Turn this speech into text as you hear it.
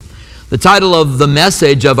The title of the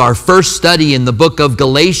message of our first study in the book of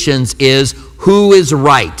Galatians is, Who is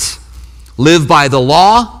Right? Live by the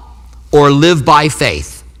law or live by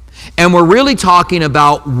faith? And we're really talking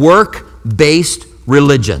about work-based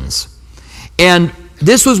religions. And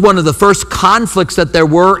this was one of the first conflicts that there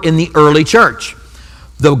were in the early church.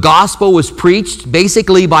 The gospel was preached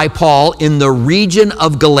basically by Paul in the region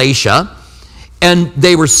of Galatia, and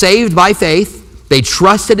they were saved by faith. They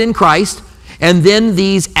trusted in Christ. And then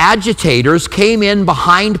these agitators came in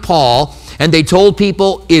behind Paul and they told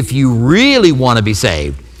people, if you really want to be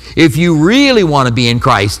saved, if you really want to be in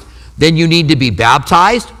Christ, then you need to be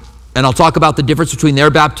baptized. And I'll talk about the difference between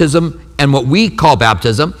their baptism and what we call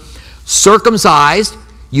baptism. Circumcised,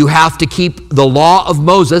 you have to keep the law of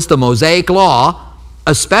Moses, the Mosaic law,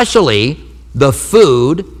 especially the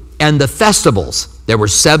food and the festivals. There were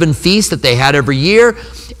 7 feasts that they had every year.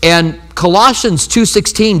 And Colossians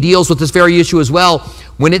 2:16 deals with this very issue as well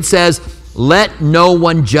when it says, let no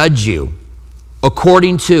one judge you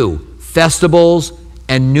according to festivals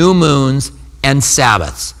and new moons and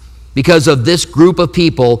Sabbaths. Because of this group of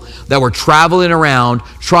people that were traveling around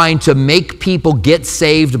trying to make people get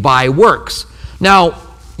saved by works. Now,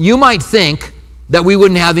 you might think that we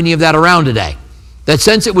wouldn't have any of that around today. That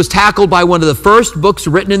since it was tackled by one of the first books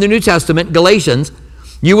written in the New Testament, Galatians,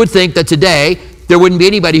 you would think that today there wouldn't be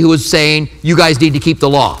anybody who was saying, you guys need to keep the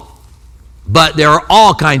law. But there are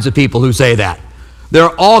all kinds of people who say that. There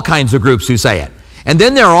are all kinds of groups who say it. And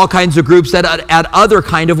then there are all kinds of groups that add other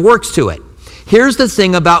kind of works to it. Here's the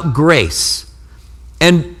thing about grace.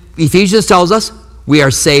 And Ephesians tells us we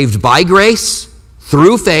are saved by grace,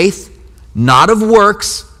 through faith, not of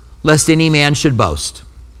works, lest any man should boast.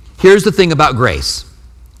 Here's the thing about grace.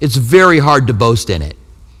 It's very hard to boast in it.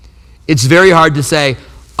 It's very hard to say,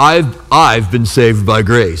 I've been saved by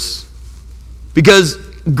grace. Because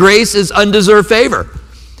grace is undeserved favor.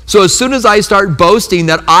 So as soon as I start boasting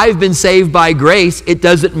that I've been saved by grace, it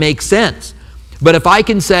doesn't make sense. But if I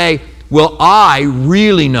can say, well, I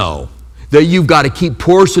really know that you've got to keep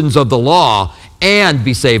portions of the law and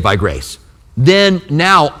be saved by grace, then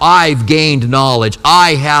now I've gained knowledge.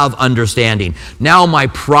 I have understanding. Now my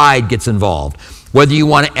pride gets involved. Whether you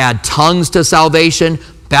want to add tongues to salvation,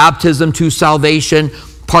 baptism to salvation,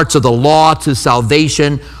 parts of the law to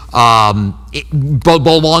salvation,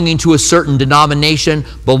 belonging to a certain denomination,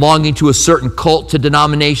 belonging to a certain cult to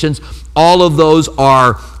denominations, all of those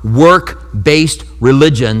are work-based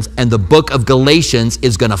religions, and the book of Galatians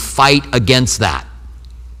is going to fight against that.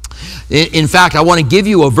 In fact, I want to give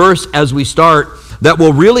you a verse as we start that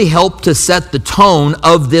will really help to set the tone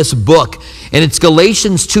of this book, and it's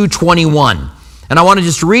Galatians 2:21. And I want to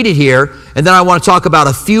just read it here, and then I want to talk about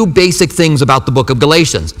a few basic things about the book of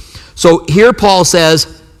Galatians. So here Paul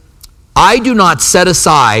says, I do not set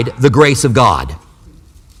aside the grace of God.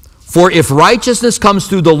 For if righteousness comes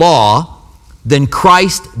through the law, then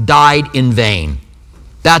Christ died in vain.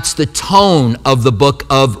 That's the tone of the book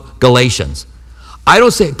of Galatians.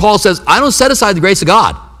 Paul says, I don't set aside the grace of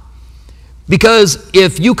God. Because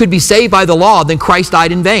if you could be saved by the law, then Christ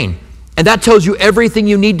died in vain. And that tells you everything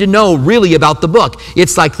you need to know really about the book.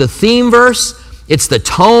 It's like the theme verse. It's the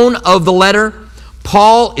tone of the letter.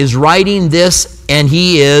 Paul is writing this, and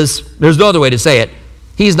there's no other way to say it,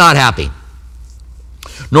 he's not happy.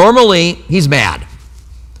 Normally, he's mad.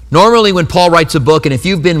 Normally, when Paul writes a book, and if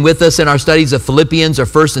you've been with us in our studies of Philippians or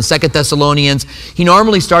 1st and 2nd Thessalonians, he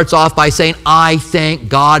normally starts off by saying, I thank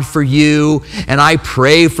God for you, and I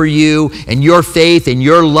pray for you, and your faith, and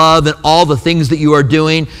your love, and all the things that you are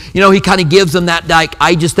doing. You know, he kind of gives them that, like,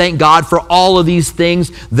 I just thank God for all of these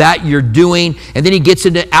things that you're doing. And then he gets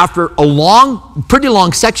into, after a pretty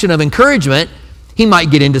long section of encouragement, he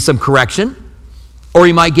might get into some correction, or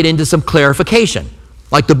he might get into some clarification.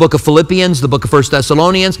 Like the book of Philippians, the book of 1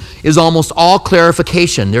 Thessalonians is almost all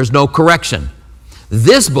clarification. There's no correction.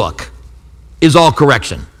 This book is all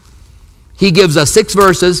correction. He gives us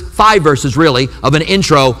 5 verses really, of an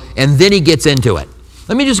intro, and then he gets into it.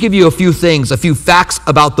 Let me just give you a few facts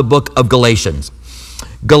about the book of Galatians.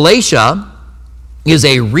 Galatia is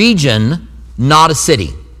a region, not a city.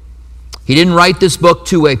 He didn't write this book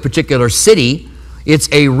to a particular city. It's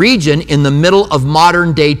a region in the middle of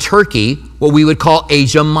modern-day Turkey, what we would call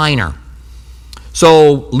Asia Minor.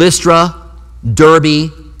 So Lystra,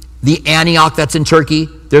 Derbe, the Antioch that's in Turkey.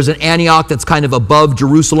 There's an Antioch that's kind of above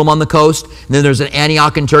Jerusalem on the coast, and then there's an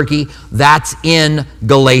Antioch in Turkey. That's in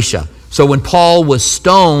Galatia. So when Paul was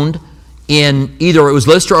stoned in either it was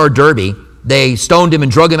Lystra or Derbe, they stoned him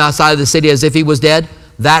and drug him outside of the city as if he was dead.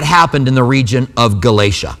 That happened in the region of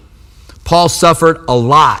Galatia. Paul suffered a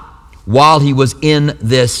lot while he was in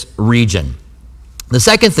this region. The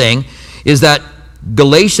second thing is that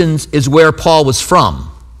Galatians is where Paul was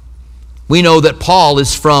from. We know that Paul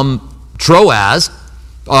is from Tarsus,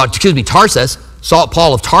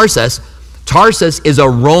 Paul of Tarsus. Tarsus is a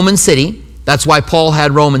Roman city. That's why Paul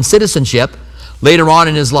had Roman citizenship. Later on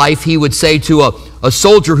in his life, he would say to a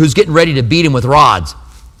soldier who's getting ready to beat him with rods,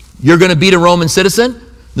 "You're going to beat a Roman citizen?"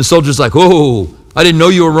 The soldier's like, "Oh, I didn't know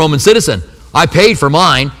you were a Roman citizen. I paid for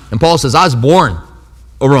mine." And Paul says, "I was born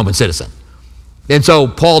a Roman citizen." And so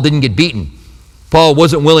Paul didn't get beaten. Paul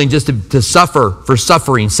wasn't willing just to suffer for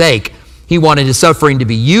suffering's sake. He wanted his suffering to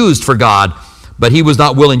be used for God, but he was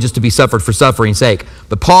not willing just to be suffered for suffering's sake.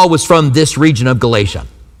 But Paul was from this region of Galatia.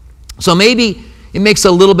 So maybe it makes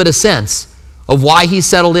a little bit of sense of why he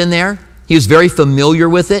settled in there. He was very familiar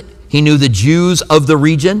with it. He knew the Jews of the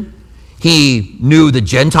region. He knew the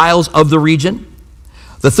Gentiles of the region.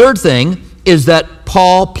 The third thing is that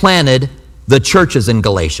Paul planted the churches in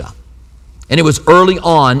Galatia. And it was early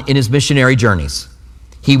on in his missionary journeys.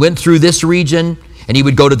 He went through this region, and he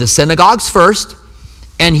would go to the synagogues first,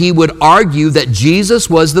 and he would argue that Jesus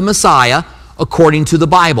was the Messiah according to the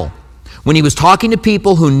Bible. When he was talking to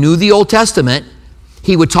people who knew the Old Testament,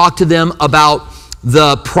 he would talk to them about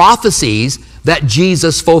the prophecies that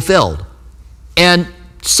Jesus fulfilled. And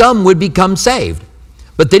some would become saved.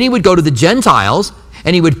 But then he would go to the Gentiles,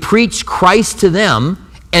 and he would preach Christ to them,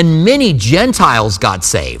 and many Gentiles got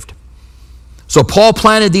saved. So Paul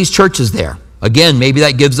planted these churches there. Again, maybe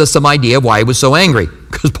that gives us some idea of why he was so angry,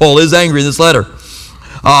 because Paul is angry in this letter.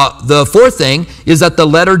 The fourth thing is that the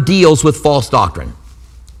letter deals with false doctrine.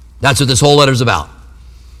 That's what this whole letter is about.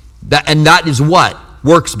 And that is what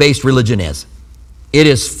works-based religion is. It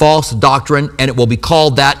is false doctrine, and it will be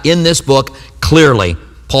called that in this book. Clearly,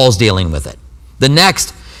 Paul's dealing with it. The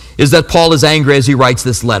next is that Paul is angry as he writes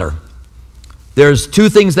this letter. There's three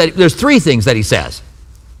things that he says.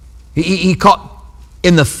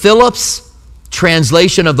 In the Phillips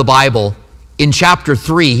translation of the Bible, in chapter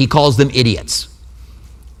 3, he calls them idiots.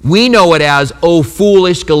 We know it as, "O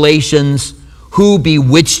foolish Galatians, who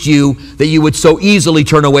bewitched you that you would so easily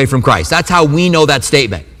turn away from Christ?" That's how we know that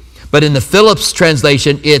statement. But in the Phillips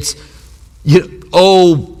translation, it's,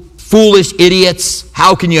 "Oh, foolish idiots."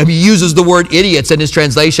 How can you? He uses the word idiots in his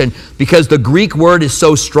translation because the Greek word is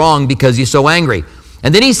so strong because he's so angry.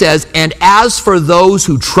 And then he says, "And as for those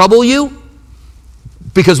who trouble you,"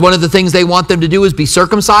 because one of the things they want them to do is be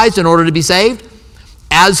circumcised in order to be saved.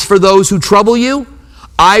 "As for those who trouble you,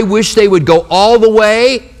 I wish they would go all the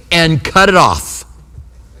way and cut it off."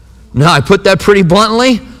 Now, I put that pretty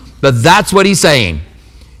bluntly, but that's what he's saying.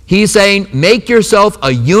 He's saying, make yourself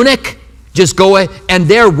a eunuch, just go away. And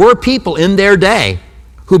there were people in their day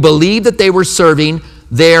who believed that they were serving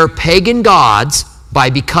their pagan gods by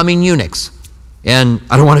becoming eunuchs. And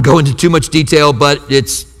I don't want to go into too much detail, but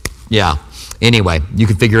anyway, you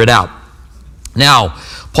can figure it out. Now,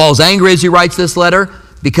 Paul's angry as he writes this letter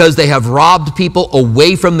because they have robbed people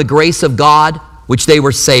away from the grace of God, which they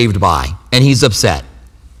were saved by, and he's upset.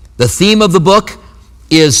 The theme of the book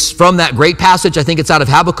is from that great passage, I think it's out of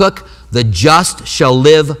Habakkuk, "The just shall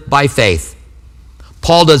live by faith."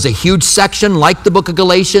 Paul does a huge section, like the book of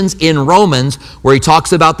Galatians, in Romans, where he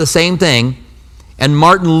talks about the same thing. And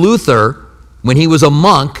Martin Luther, when he was a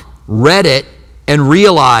monk, read it and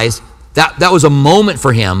realized that was a moment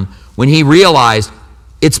for him when he realized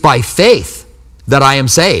it's by faith that I am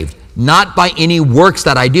saved, not by any works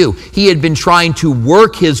that I do. He had been trying to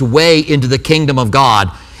work his way into the kingdom of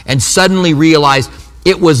God and suddenly realized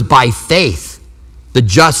it was by faith. The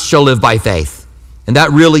just shall live by faith. And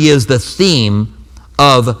that really is the theme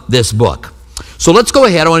of this book. So let's go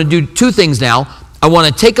ahead. I want to do two things now. I want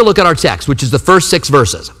to take a look at our text, which is the first 6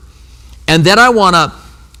 verses. And then I want to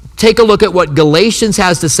take a look at what Galatians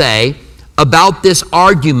has to say about this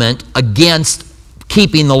argument against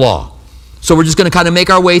keeping the law. So we're just going to kind of make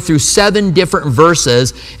our way through 7 different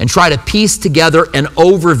verses and try to piece together an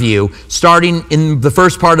overview, starting in the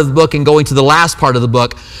first part of the book and going to the last part of the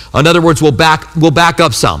book. In other words, we'll back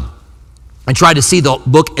up some and try to see the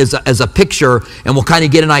book as a picture, and we'll kind of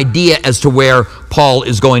get an idea as to where Paul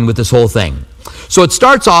is going with this whole thing. So it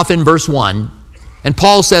starts off in verse 1, and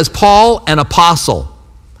Paul says, "Paul, an apostle,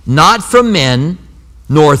 not from men,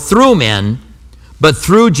 nor through men, but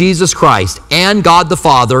through Jesus Christ and God the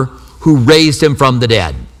Father, who raised him from the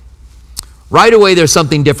dead." Right away, there's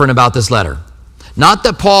something different about this letter. Not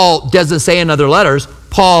that Paul doesn't say in other letters,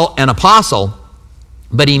 "Paul, an apostle,"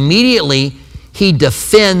 but immediately he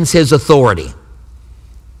defends his authority,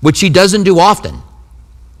 which he doesn't do often.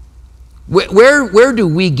 Where do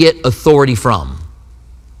we get authority from?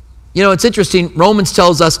 You know, it's interesting. Romans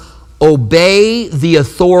tells us, obey the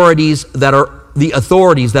authorities that are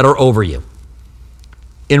over you.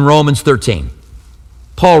 In Romans 13.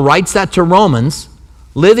 Paul writes that to Romans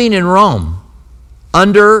living in Rome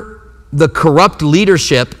under the corrupt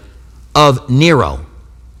leadership of Nero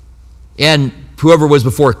and whoever was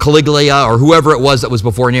before Caligula, or whoever it was that was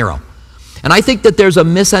before Nero. And I think that there's a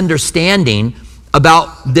misunderstanding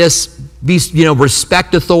about this,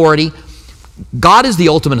 respect authority. God is the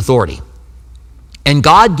ultimate authority. And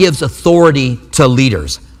God gives authority to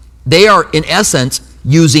leaders. They are, in essence,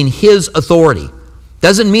 using his authority.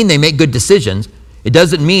 Doesn't mean they make good decisions. It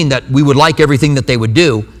doesn't mean that we would like everything that they would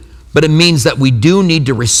do, but it means that we do need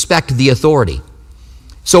to respect the authority.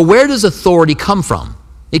 So where does authority come from?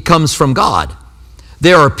 It comes from God.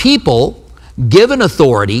 There are people given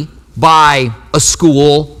authority by a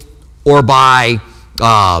school or by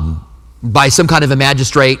some kind of a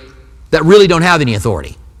magistrate that really don't have any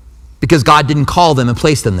authority because God didn't call them and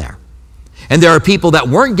place them there. And there are people that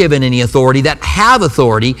weren't given any authority that have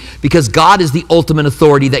authority because God is the ultimate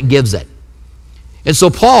authority that gives it. And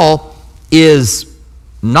so Paul is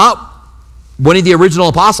not one of the original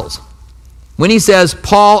apostles. When he says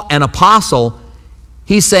Paul, an apostle,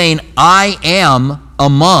 he's saying, I am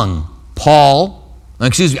among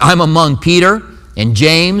I'm among Peter and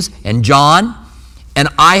James and John, and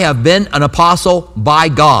I have been an apostle by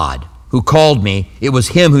God who called me. It was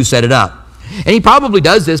him who set it up. And he probably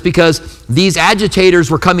does this because these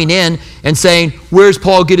agitators were coming in and saying, where's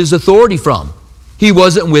Paul get his authority from? He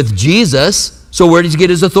wasn't with Jesus, so where did he get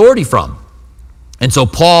his authority from? And so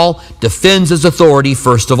Paul defends his authority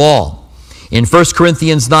first of all. In 1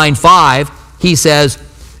 Corinthians 9:5, he says,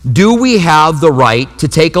 do we have the right to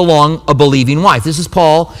take along a believing wife? This is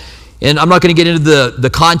Paul, and I'm not going to get into the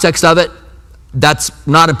context of it. That's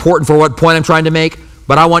not important for what point I'm trying to make,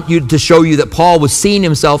 but I want you to show you that Paul was seeing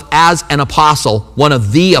himself as an apostle, one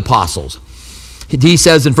of the apostles. He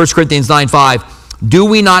says in 1 Corinthians 9:5, do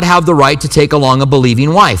we not have the right to take along a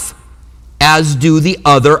believing wife, as do the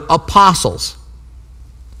other apostles?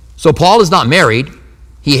 So Paul is not married.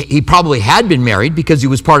 He probably had been married because he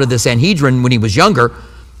was part of the Sanhedrin when he was younger,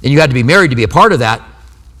 and you had to be married to be a part of that,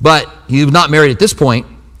 but he was not married at this point.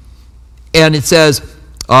 And it says,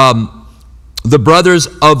 the brothers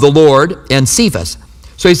of the Lord and Cephas.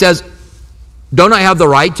 So he says, don't I have the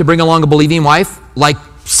right to bring along a believing wife like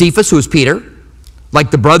Cephas, who is Peter,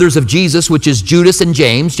 like the brothers of Jesus, which is Judas and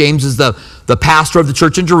James. James is the pastor of the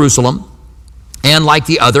church in Jerusalem, and like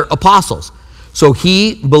the other apostles. So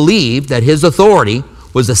he believed that his authority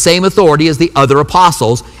was the same authority as the other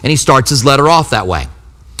apostles, and he starts his letter off that way.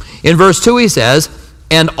 In verse 2 he says,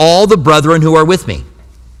 and all the brethren who are with me.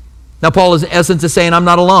 Now Paul is in essence is saying, I'm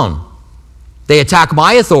not alone. They attack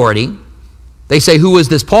my authority. They say, who is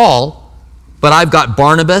this Paul? But I've got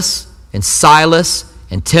Barnabas and Silas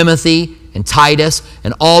and Timothy and Titus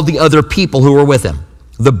and all the other people who are with him,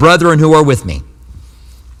 the brethren who are with me,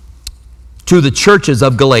 to the churches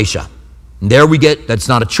of Galatia. And there we get, that's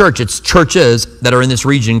not a church, it's churches that are in this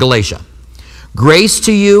region, Galatia. Grace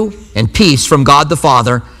to you and peace from God the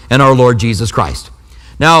Father and our Lord Jesus Christ.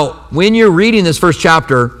 Now, when you're reading this first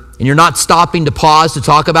chapter and you're not stopping to pause to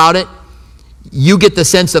talk about it, you get the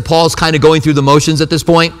sense that Paul's kind of going through the motions at this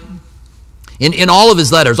point. In all of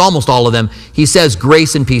his letters, almost all of them, he says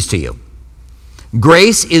grace and peace to you.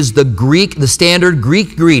 Grace is the standard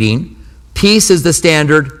Greek greeting. Peace is the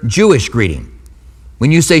standard Jewish greeting.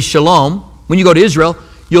 When you say shalom, when you go to Israel,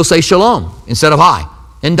 you'll say shalom instead of hi,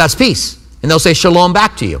 and that's peace. And they'll say shalom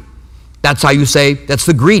back to you. That's how you say, that's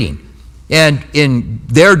the greeting. And in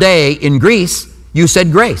their day in Greece, you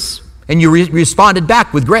said grace, and you responded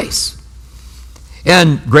back with grace.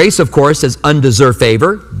 And grace, of course, is undeserved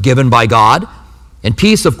favor given by God. And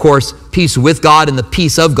peace, of course, peace with God and the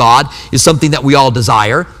peace of God is something that we all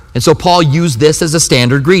desire. And so Paul used this as a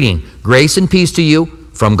standard greeting. Grace and peace to you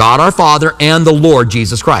from God our Father and the Lord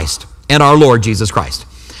Jesus Christ, and our Lord Jesus Christ.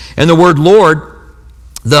 And the word Lord,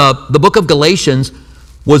 the book of Galatians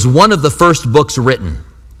was one of the first books written.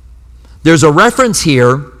 There's a reference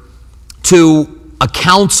here to a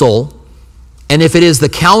council, and if it is the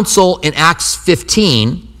council in Acts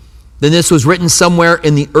 15, then this was written somewhere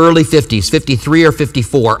in the early 50s, 53 or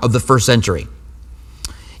 54 of the first century.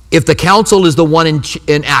 If the council is the one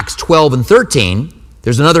in Acts 12 and 13,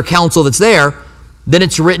 there's another council that's there, then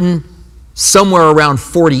it's written somewhere around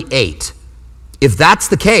 48. If that's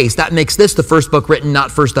the case, that makes this the first book written,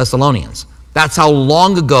 not 1 Thessalonians. That's how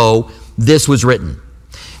long ago this was written.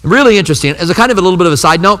 Really interesting. As a kind of a little bit of a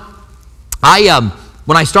side note,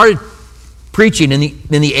 when I started preaching in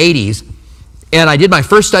the 80s, and I did my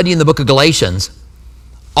first study in the book of Galatians,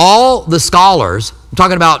 all the scholars, I'm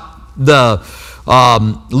talking about the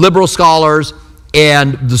liberal scholars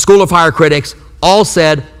and the School of Higher Critics, all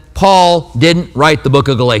said Paul didn't write the book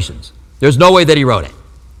of Galatians. There's no way that he wrote it.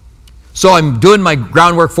 So I'm doing my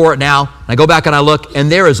groundwork for it now. And I go back and I look,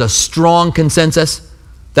 and there is a strong consensus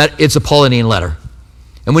that it's a Pauline letter.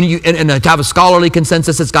 And when and to have a scholarly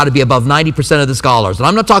consensus, it's got to be above 90% of the scholars. And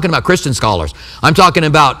I'm not talking about Christian scholars. I'm talking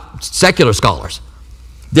about secular scholars.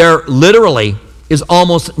 There literally is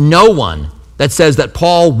almost no one that says that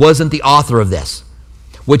Paul wasn't the author of this,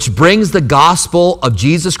 which brings the gospel of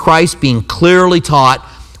Jesus Christ being clearly taught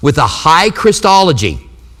with a high Christology.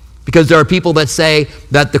 Because there are people that say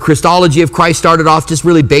that the Christology of Christ started off just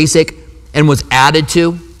really basic and was added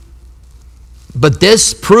to. But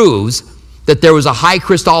this proves that there was a high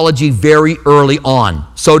Christology very early on.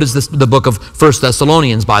 So does the book of 1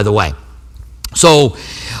 Thessalonians, by the way. So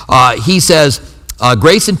he says,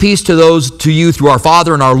 grace and peace to you through our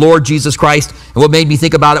Father and our Lord Jesus Christ. And what made me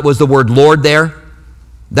think about it was the word Lord there.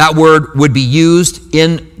 That word would be used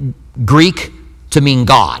in Greek to mean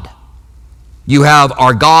God. You have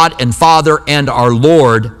our God and Father and our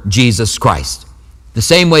Lord Jesus Christ. The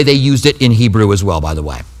same way they used it in Hebrew as well, by the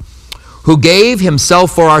way. Who gave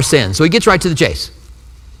himself for our sins. So he gets right to the chase.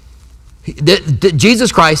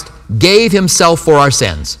 Jesus Christ gave himself for our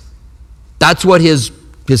sins. That's what his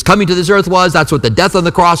coming to this earth was. That's what the death on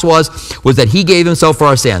the cross was that he gave himself for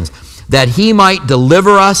our sins, that he might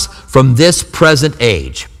deliver us from this present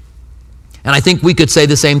age. And I think we could say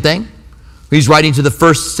the same thing. He's writing to the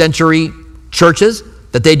first century churches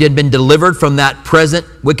that they had been delivered from that present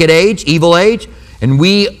wicked age, evil age, and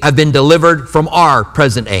we have been delivered from our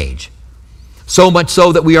present age. So much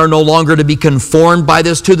so that we are no longer to be conformed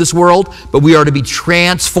to this world, but we are to be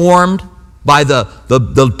transformed by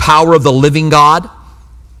the power of the living God.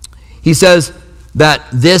 He says that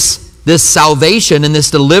this salvation and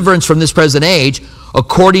this deliverance from this present age,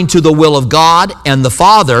 according to the will of God and the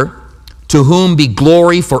Father, to whom be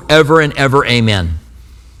glory forever and ever. Amen.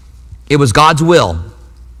 It was God's will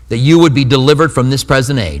that you would be delivered from this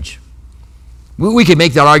present age. We could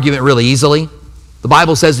make that argument really easily. The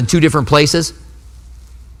Bible says in two different places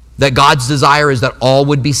that God's desire is that all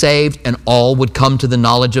would be saved and all would come to the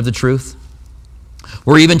knowledge of the truth.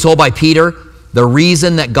 We're even told by Peter, the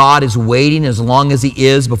reason that God is waiting as long as he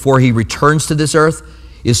is before he returns to this earth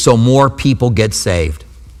is so more people get saved.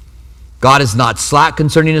 God is not slack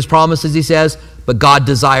concerning his promises, he says, but God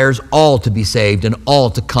desires all to be saved and all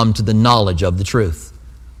to come to the knowledge of the truth.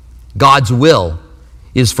 God's will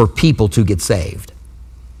is for people to get saved.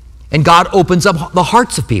 And God opens up the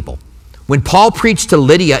hearts of people. When Paul preached to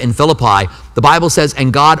Lydia in Philippi, the Bible says,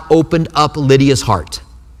 and God opened up Lydia's heart.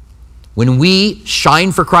 When we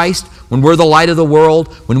shine for Christ, when we're the light of the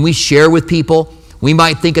world, when we share with people, we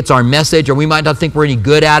might think it's our message or we might not think we're any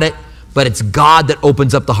good at it, but it's God that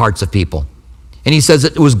opens up the hearts of people. And he says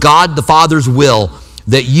it was God the Father's will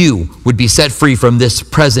that you would be set free from this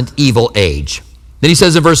present evil age. Then he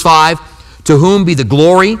says in verse 5, to whom be the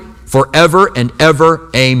glory forever and ever.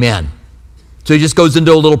 Amen. So he just goes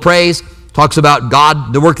into a little praise, talks about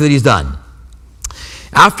God, the work that he's done.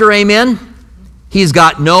 After amen, he's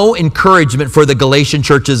got no encouragement for the Galatian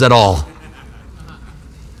churches at all.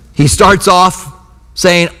 He starts off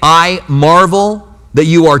saying, I marvel that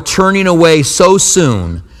you are turning away so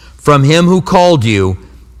soon from him who called you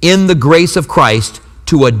in the grace of Christ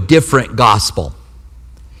to a different gospel.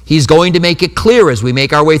 He's going to make it clear as we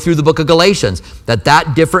make our way through the book of Galatians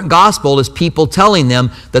that different gospel is people telling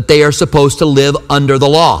them that they are supposed to live under the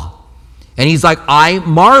law. And he's like, I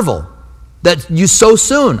marvel that you so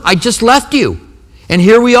soon, I just left you. And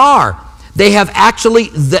here we are. They have actually,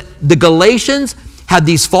 the Galatians had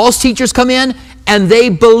these false teachers come in and they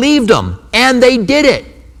believed them and they did it.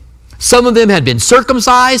 Some of them had been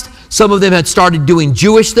circumcised. Some of them had started doing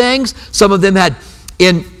Jewish things. Some of them had,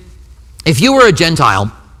 if you were a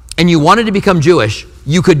Gentile and you wanted to become Jewish,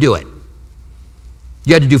 you could do it.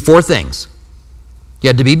 You had to do 4 things. You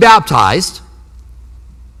had to be baptized,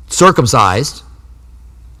 circumcised.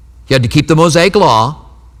 You had to keep the Mosaic law,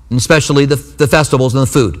 and especially the festivals and the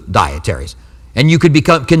food, dietaries. And you could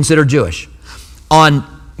become considered Jewish. On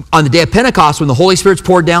the day of Pentecost, when the Holy Spirit's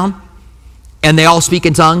poured down and they all speak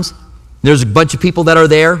in tongues, there's a bunch of people that are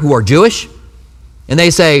there who are Jewish, and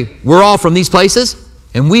they say, we're all from these places,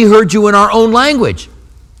 and we heard you in our own language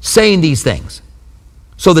saying these things.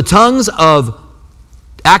 So the tongues of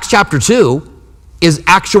Acts chapter 2 is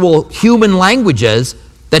actual human languages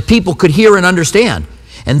that people could hear and understand.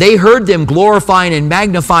 And they heard them glorifying and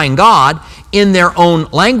magnifying God in their own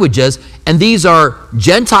languages, and these are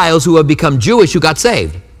Gentiles who have become Jewish who got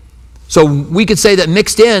saved. So we could say that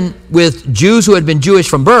mixed in with Jews who had been Jewish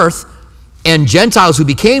from birth and Gentiles who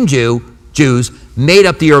became Jews made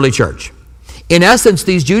up the early church. In essence,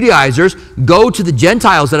 these Judaizers go to the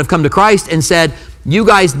Gentiles that have come to Christ and said, you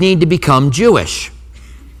guys need to become Jewish.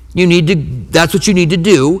 That's what you need to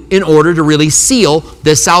do in order to really seal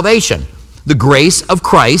this salvation. The grace of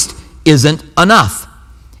Christ isn't enough.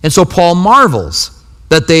 And so Paul marvels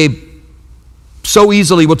that they so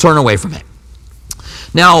easily will turn away from it.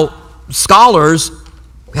 Now, scholars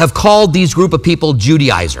have called these group of people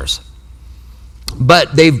Judaizers.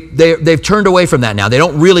 But they've turned away from that now. They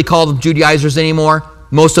don't really call them Judaizers anymore.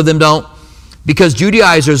 Most of them don't. Because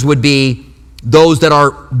Judaizers would be those that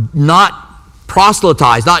are not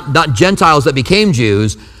proselytized, not Gentiles that became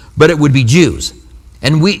Jews, but it would be Jews.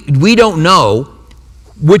 And we don't know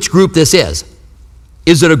which group this is.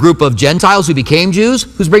 Is it a group of Gentiles who became Jews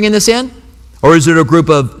who's bringing this in? Or is it a group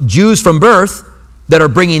of Jews from birth that are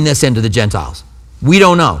bringing this into the Gentiles? We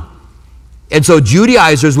don't know. And so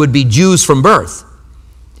Judaizers would be Jews from birth.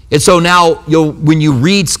 And so now when you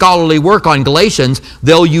read scholarly work on Galatians,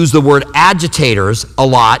 they'll use the word agitators a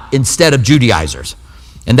lot instead of Judaizers.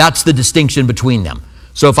 And that's the distinction between them.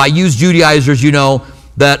 So if I use Judaizers, you know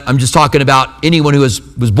that I'm just talking about anyone who was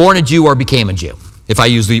born a Jew or became a Jew, if I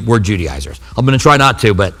use the word Judaizers. I'm going to try not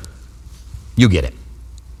to, but you get it.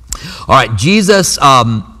 All right, Jesus,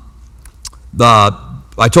 I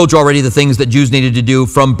told you already the things that Jews needed to do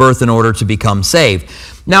from birth in order to become saved.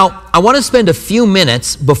 Now, I want to spend a few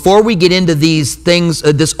minutes before we get into these things,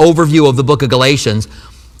 this overview of the book of Galatians,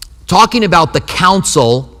 talking about the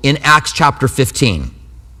council in Acts chapter 15.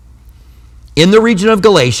 In the region of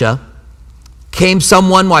Galatia came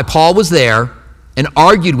someone while Paul was there and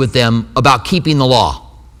argued with them about keeping the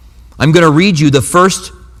law. I'm going to read you the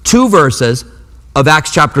first 2 verses of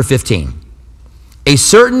Acts chapter 15. A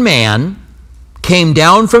certain man came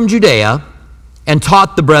down from Judea and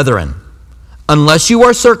taught the brethren, unless you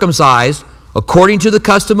are circumcised according to the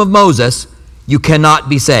custom of Moses, you cannot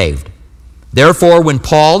be saved. Therefore, when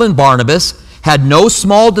Paul and Barnabas had no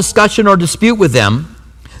small discussion or dispute with them,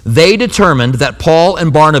 they determined that Paul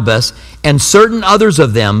and Barnabas and certain others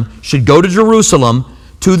of them should go to Jerusalem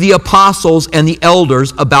to the apostles and the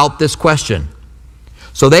elders about this question.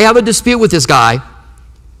 So they have a dispute with this guy,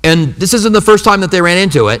 and this isn't the first time that they ran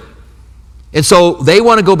into it. And so they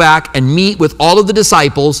want to go back and meet with all of the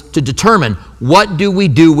disciples to determine, what do we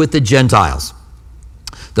do with the Gentiles?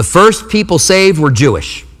 The first people saved were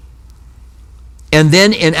Jewish. And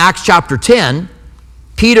then in Acts chapter 10,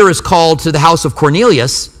 Peter is called to the house of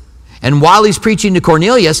Cornelius, and while he's preaching to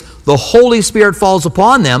Cornelius, the Holy Spirit falls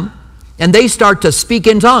upon them, and they start to speak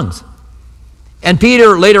in tongues. And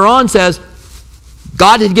Peter later on says,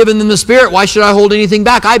 God had given them the Spirit, why should I hold anything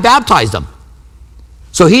back? I baptized them.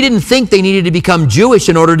 So he didn't think they needed to become Jewish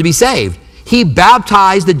in order to be saved. He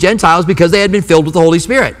baptized the Gentiles because they had been filled with the Holy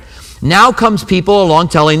Spirit. Now comes people along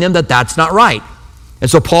telling them that that's not right. And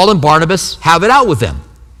so Paul and Barnabas have it out with them.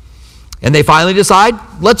 And they finally decide,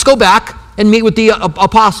 let's go back and meet with the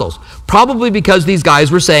apostles. Probably because these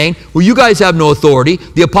guys were saying, well, you guys have no authority.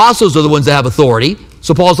 The apostles are the ones that have authority.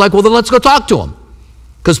 So Paul's like, well, then let's go talk to them.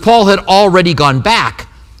 Because Paul had already gone back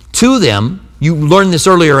to them. You learned this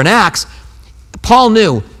earlier in Acts. Paul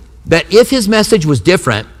knew that if his message was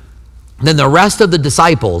different than the rest of the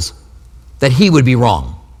disciples, that he would be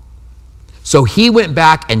wrong. So he went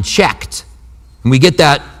back and checked. And we get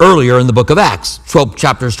that earlier in the book of Acts,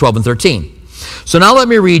 chapters 12 and 13. So now let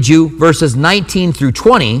me read you verses 19 through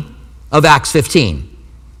 20 of Acts 15.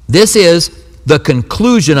 This is the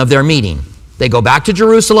conclusion of their meeting. They go back to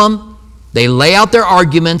Jerusalem. They lay out their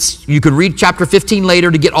arguments. You could read chapter 15 later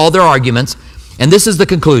to get all their arguments. And this is the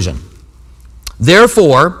conclusion.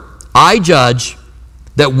 Therefore, I judge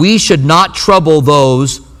that we should not trouble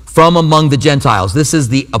those from among the Gentiles. This is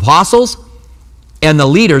the apostles and the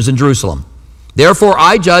leaders in Jerusalem. Therefore,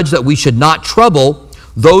 I judge that we should not trouble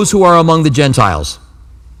those who are among the Gentiles,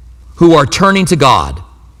 who are turning to God,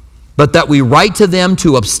 but that we write to them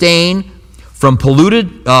to abstain from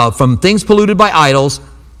things polluted by idols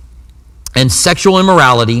and sexual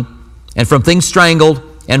immorality, and from things strangled,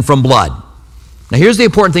 and from blood. Now, here's the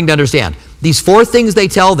important thing to understand. These 4 things they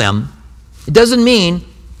tell them, it doesn't mean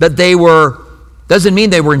that they were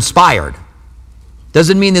inspired.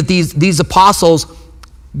 Doesn't mean that these apostles,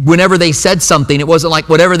 whenever they said something, it wasn't like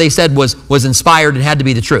whatever they said was inspired and had to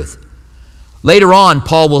be the truth. Later on,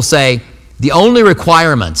 Paul will say, the only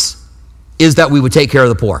requirements is that we would take care of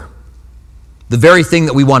the poor. The very thing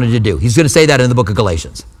that we wanted to do. He's going to say that in the book of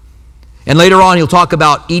Galatians. And later on, he'll talk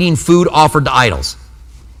about eating food offered to idols.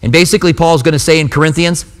 And basically, Paul's going to say in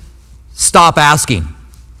Corinthians, stop asking.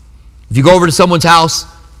 If you go over to someone's house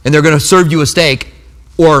and they're going to serve you a steak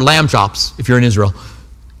or lamb chops, if you're in Israel,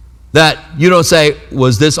 that you don't say,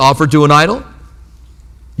 was this offered to an idol?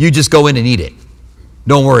 You just go in and eat it.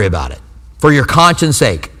 Don't worry about it. For your conscience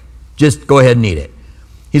sake, just go ahead and eat it.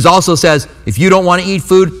 He also says, if you don't want to eat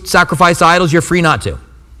food sacrificed to idols, you're free not to.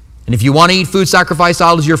 And if you want to eat food sacrificed to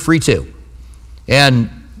idols, you're free to. And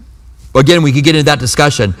again, we could get into that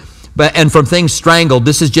discussion. And from things strangled,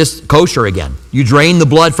 this is just kosher again. You drain the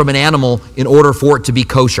blood from an animal in order for it to be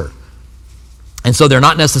kosher. And so they're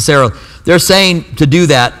not necessarily, they're saying to do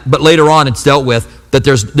that, but later on it's dealt with that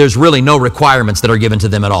there's really no requirements that are given to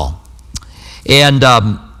them at all. And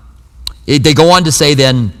they go on to say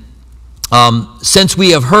then, since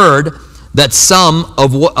we have heard that some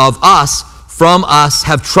of us from us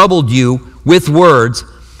have troubled you with words,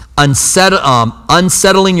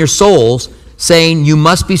 unsettling your souls, saying you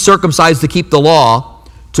must be circumcised to keep the law,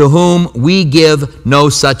 to whom we give no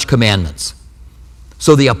such commandments.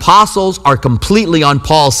 So the apostles are completely on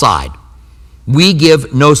Paul's side. We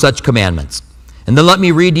give no such commandments. And then let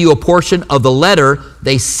me read to you a portion of the letter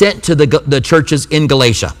they sent to the churches in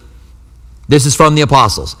Galatia. This is from the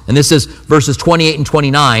apostles. And this is verses 28 and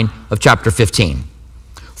 29 of chapter 15.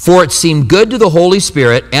 For it seemed good to the Holy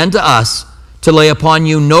Spirit and to us to lay upon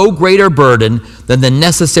you no greater burden than the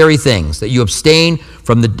necessary things, that you abstain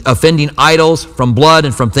from the offending idols, from blood,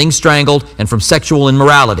 and from things strangled, and from sexual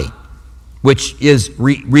immorality, which is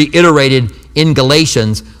reiterated in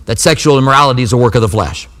Galatians that sexual immorality is a work of the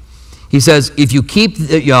flesh. He says, if you keep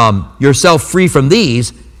yourself free from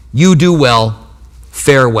these, you do well,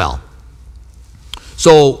 fare well.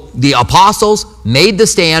 So the apostles made the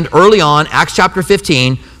stand early on, Acts chapter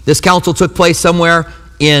 15. This council took place somewhere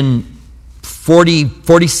in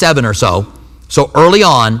 47 or so. So early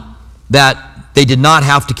on, that they did not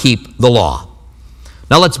have to keep the law.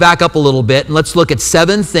 Now let's back up a little bit and let's look at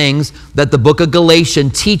 7 things that the book of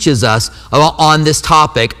Galatians teaches us on this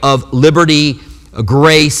topic of liberty,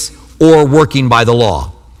 grace, or working by the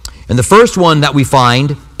law. And the first one that we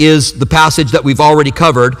find is the passage that we've already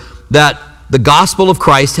covered, that the gospel of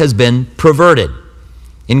Christ has been perverted.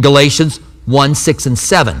 In Galatians 1, 6, and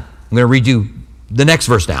 7. I'm going to read you the next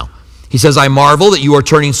verse now. He says, I marvel that you are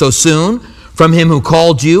turning so soon from him who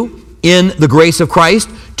called you in the grace of Christ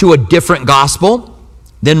to a different gospel.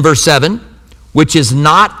 Then verse 7, which is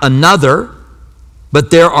not another,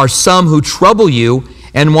 but there are some who trouble you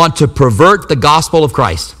and want to pervert the gospel of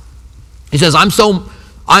Christ. He says,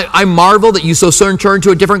 I marvel that you so soon turn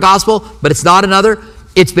to a different gospel, but it's not another.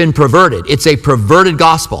 It's been perverted. It's a perverted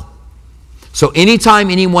gospel. So anytime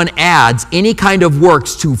anyone adds any kind of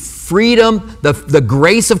works to freedom, the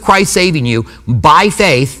grace of Christ saving you by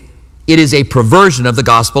faith, it is a perversion of the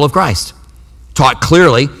gospel of Christ. Taught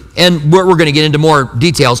clearly, and we're going to get into more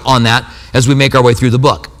details on that as we make our way through the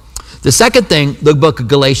book. The second thing the book of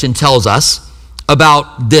Galatians tells us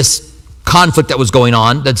about this conflict that was going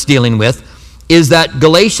on, that's dealing with, is that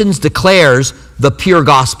Galatians declares the pure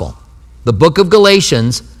gospel. The book of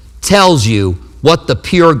Galatians tells you what the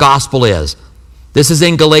pure gospel is. This is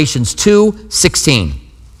in Galatians 2:16.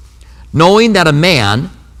 Knowing that a man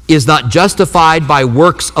is not justified by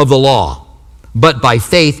works of the law, but by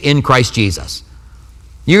faith in Christ Jesus.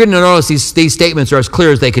 You're going to notice these statements are as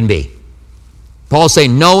clear as they can be. Paul's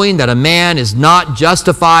saying, knowing that a man is not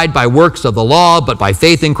justified by works of the law, but by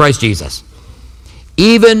faith in Christ Jesus.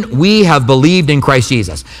 Even we have believed in Christ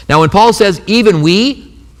Jesus. Now, when Paul says, even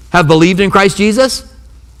we have believed in Christ Jesus,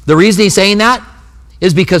 the reason he's saying that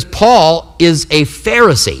is because Paul is a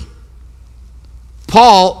Pharisee.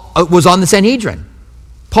 Paul was on the Sanhedrin.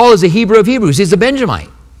 Paul is a Hebrew of Hebrews. He's a Benjamite.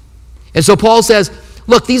 And so Paul says,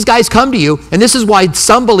 look, these guys come to you, and this is why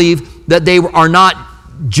some believe that they are not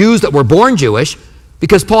Jews that were born Jewish,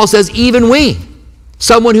 because Paul says, even we,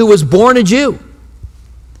 someone who was born a Jew,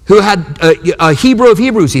 who had a Hebrew of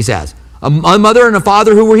Hebrews, he says, a mother and a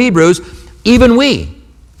father who were Hebrews, even we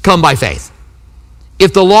come by faith.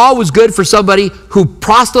 If the law was good for somebody who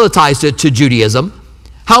proselytized it to Judaism,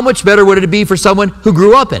 how much better would it be for someone who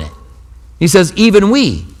grew up in it? He says, even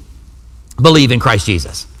we believe in Christ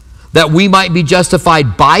Jesus, that we might be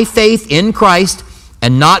justified by faith in Christ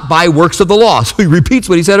and not by works of the law. So he repeats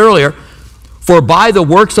what he said earlier. For by the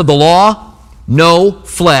works of the law, no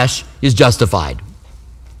flesh is justified.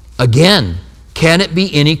 Again, can it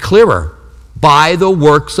be any clearer? By the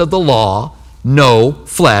works of the law, no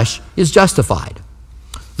flesh is justified.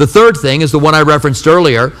 The third thing is the one I referenced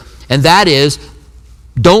earlier, and that is,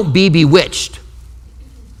 don't be bewitched.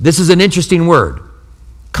 This is an interesting word.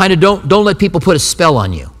 Kind of don't let people put a spell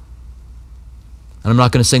on you. And I'm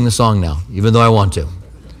not going to sing the song now, even though I want to.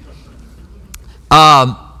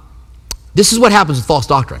 This is what happens with false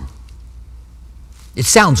doctrine. It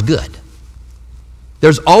sounds good.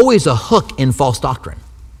 There's always a hook in false doctrine.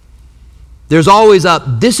 There's always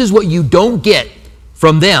this is what you don't get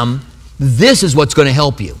from them. This is what's going to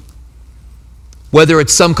help you. whether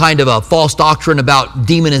it's some kind of a false doctrine about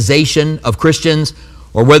demonization of Christians,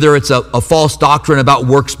 or whether it's a false doctrine about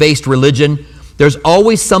works-based religion, there's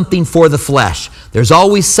always something for the flesh. There's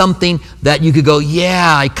always something that you could go,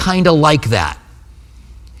 yeah, I kind of like that.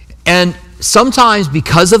 And sometimes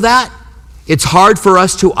because of that, it's hard for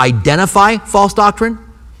us to identify false doctrine.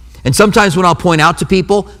 And sometimes when I'll point out to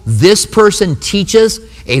people, this person teaches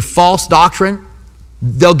a false doctrine,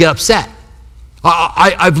 they'll get upset.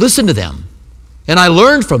 I've listened to them, and I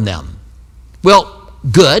learned from them. Well,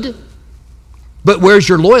 good, but where's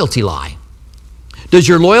your loyalty lie? Does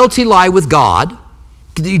your loyalty lie with God?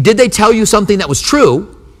 Did they tell you something that was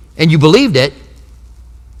true, and you believed it,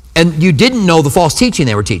 and you didn't know the false teaching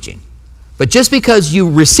they were teaching? But just because you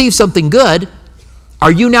received something good,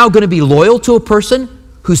 are you now going to be loyal to a person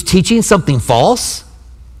who's teaching something false?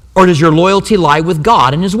 Or does your loyalty lie with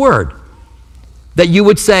God and His Word? That you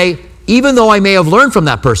would say, even though I may have learned from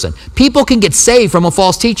that person, people can get saved from a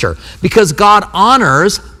false teacher because God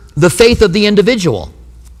honors the faith of the individual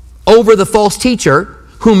over the false teacher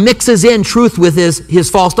who mixes in truth with his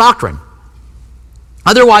false doctrine.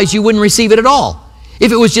 Otherwise, you wouldn't receive it at all.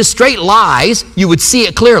 If it was just straight lies, you would see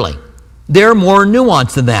it clearly. They're more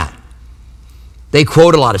nuanced than that. They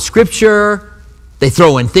quote a lot of scripture, they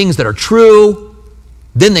throw in things that are true,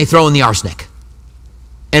 then they throw in the arsenic,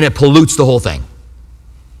 and it pollutes the whole thing.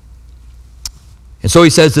 And so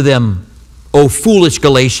he says to them, O foolish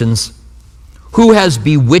Galatians, who has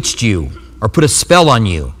bewitched you or put a spell on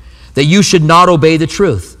you that you should not obey the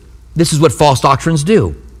truth? This is what false doctrines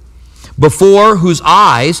do. Before whose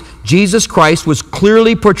eyes Jesus Christ was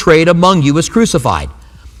clearly portrayed among you as crucified.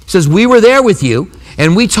 He says, we were there with you,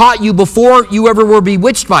 and we taught you before you ever were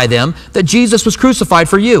bewitched by them that Jesus was crucified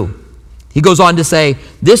for you. He goes on to say,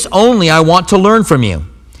 this only I want to learn from you.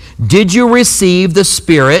 Did you receive the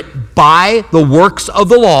Spirit by the works of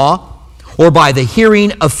the law or by the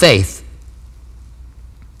hearing of faith?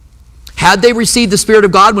 Had they received the Spirit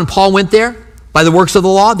of God when Paul went there by the works of the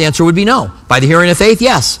law? The answer would be no. By the hearing of faith,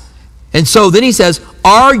 yes. And so then he says,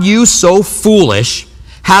 are you so foolish,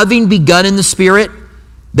 having begun in the Spirit,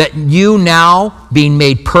 that you now being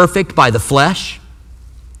made perfect by the flesh?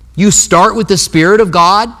 You start with the Spirit of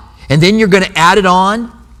God, and then you're going to add it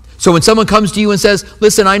on. So when someone comes to you and says,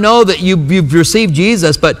 listen, I know that you've received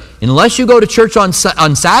Jesus, but unless you go to church on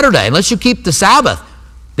Saturday, unless you keep the Sabbath,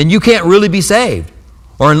 then you can't really be saved.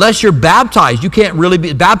 Or unless you're baptized, you can't really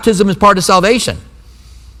be. Baptism is part of salvation.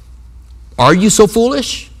 Are you so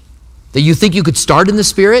foolish that you think you could start in the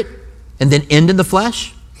Spirit and then end in the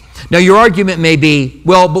flesh? Now your argument may be,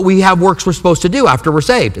 well, but we have works we're supposed to do after we're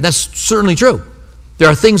saved. And that's certainly true. There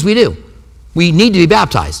are things we do. We need to be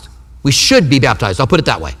baptized. We should be baptized. I'll put it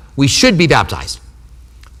that way. We should be baptized.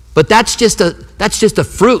 But that's just a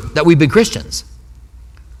fruit that we've been Christians.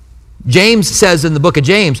 James says in the book of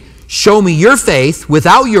James, show me your faith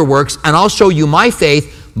without your works, and I'll show you my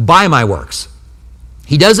faith by my works.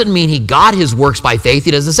 He doesn't mean he got his works by faith.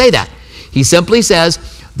 He doesn't say that. He simply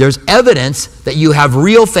says there's evidence that you have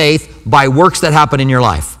real faith by works that happen in your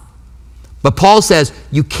life. But Paul says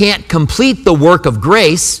you can't complete the work of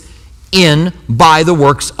grace by the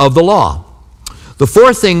works of the law. The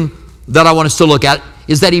fourth thing that I want us to look at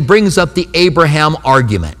is that he brings up the Abraham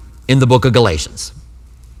argument in the book of Galatians.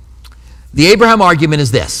 The Abraham argument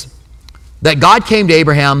is this, that God came to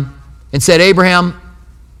Abraham and said, Abraham,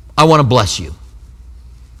 I want to bless you.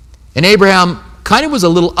 And Abraham kind of was a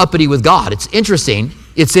little uppity with God. It's interesting.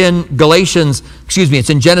 It's in it's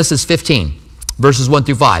in Genesis 15, verses 1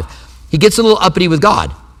 through 5. He gets a little uppity with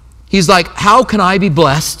God. He's like, how can I be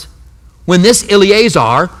blessed when this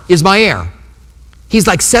Eliezer is my heir? He's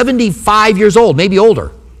like 75 years old, maybe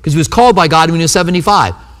older, because he was called by God when he was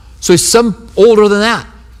 75. So he's some older than that.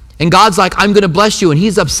 And God's like, I'm going to bless you. And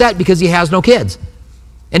he's upset because he has no kids.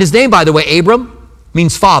 And his name, by the way, Abram,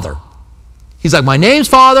 means father. He's like, my name's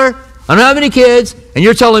Father, I don't have any kids, and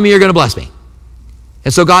you're telling me you're going to bless me.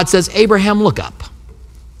 And so God says, Abraham, look up.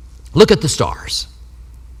 Look at the stars.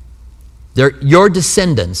 Your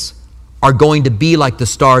descendants are going to be like the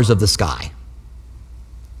stars of the sky.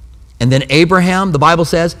 And then Abraham, the Bible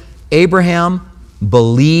says, Abraham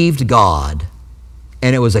believed God,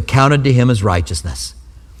 and it was accounted to him as righteousness.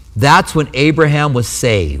 That's when Abraham was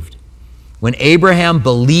saved. When Abraham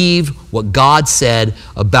believed what God said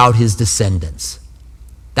about his descendants.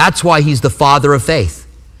 That's why he's the father of faith.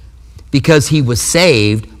 Because he was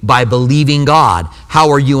saved by believing God. How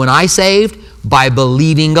are you and I saved? By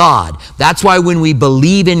believing God. That's why when we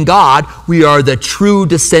believe in God, we are the true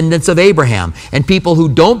descendants of Abraham. And people who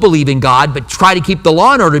don't believe in God but try to keep the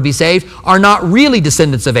law in order to be saved are not really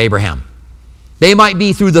descendants of Abraham. They might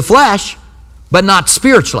be through the flesh, but not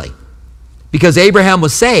spiritually. Because Abraham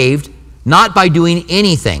was saved not by doing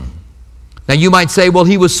anything. Now you might say, well,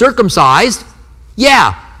 he was circumcised.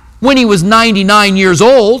 Yeah, when he was 99 years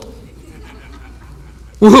old,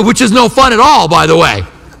 which is no fun at all, by the way.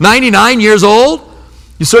 99 years old?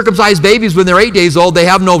 You circumcise babies when they're 8 days old, they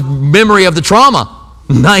have no memory of the trauma.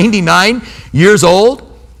 99 years old?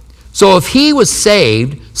 So if he was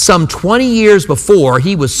saved some 20 years before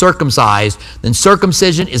he was circumcised, then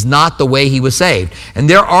circumcision is not the way he was saved. And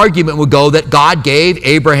their argument would go that God gave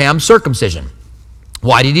Abraham circumcision.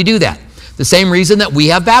 Why did he do that? The same reason that we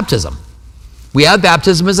have baptism. We have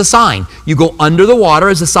baptism as a sign. You go under the water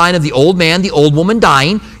as a sign of the old man, the old woman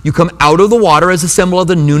dying. You come out of the water as a symbol of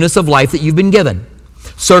the newness of life that you've been given.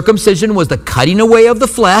 Circumcision was the cutting away of the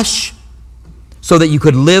flesh so that you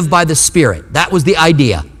could live by the Spirit. That was the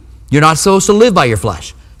idea. You're not supposed to live by your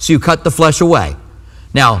flesh, so you cut the flesh away.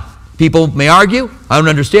 Now, people may argue, I don't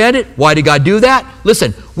understand it. Why did God do that?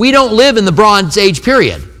 Listen, we don't live in the Bronze Age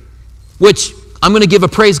period, which I'm going to give a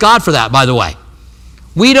praise God for that, by the way.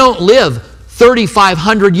 We don't live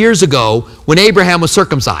 3,500 years ago when Abraham was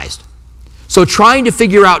circumcised. So trying to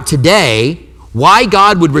figure out today why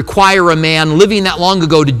God would require a man living that long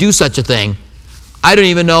ago to do such a thing, I don't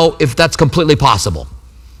even know if that's completely possible.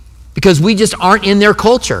 Because we just aren't in their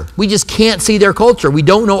culture. We just can't see their culture. We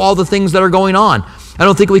don't know all the things that are going on. I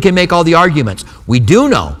don't think we can make all the arguments. We do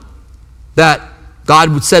know that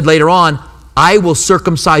God said later on, I will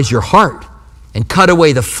circumcise your heart and cut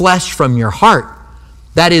away the flesh from your heart.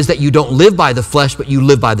 That is, that you don't live by the flesh, but you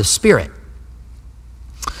live by the Spirit.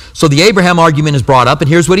 So the Abraham argument is brought up, and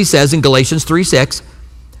here's what he says in Galatians 3:6.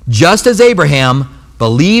 Just as Abraham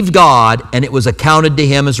believed God, and it was accounted to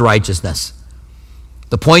him as righteousness.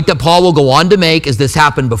 The point that Paul will go on to make is this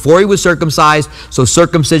happened before he was circumcised, so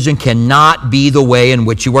circumcision cannot be the way in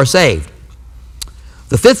which you are saved.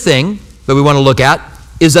 The fifth thing that we want to look at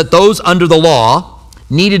is that those under the law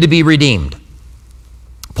needed to be redeemed.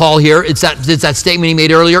 Paul here, it's that statement he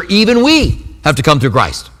made earlier, even we have to come through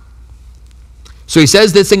Christ. So he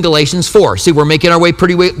says this in Galatians 4. See, we're making our way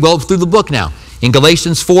pretty well through the book now. In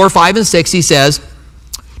Galatians 4, 5, and 6, he says,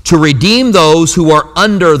 to redeem those who are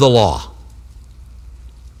under the law.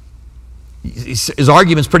 His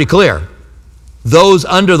argument's pretty clear. Those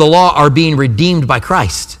under the law are being redeemed by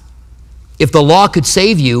Christ. If the law could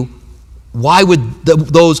save you, why would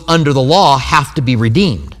those under the law have to be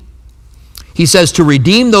redeemed? He says to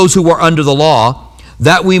redeem those who are under the law,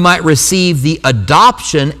 that we might receive the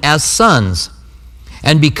adoption as sons.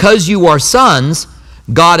 And because you are sons,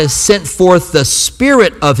 God has sent forth the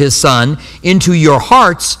Spirit of His Son into your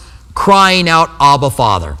hearts, crying out, Abba,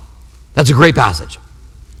 Father. That's a great passage.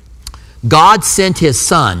 God sent His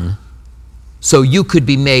Son so you could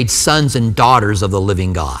be made sons and daughters of the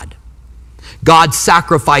living God. God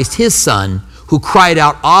sacrificed His Son, who cried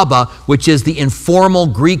out Abba, which is the informal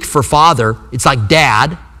Greek for father. It's like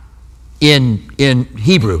dad in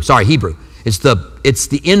Hebrew. Sorry, Hebrew. It's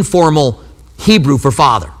the informal Hebrew for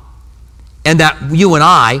father. And that you and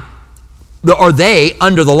I, or they,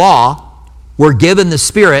 under the law, were given the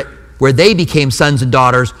Spirit where they became sons and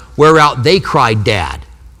daughters, whereout they cried dad.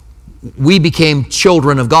 We became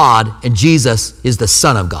children of God, and Jesus is the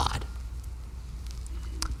Son of God.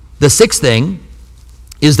 The sixth thing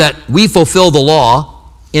is that we fulfill the law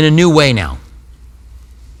in a new way now.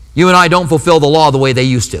 You and I don't fulfill the law the way they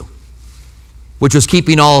used to, which was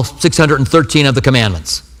keeping all 613 of the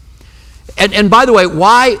commandments. And by the way,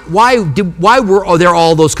 why were there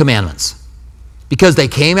all those commandments? Because they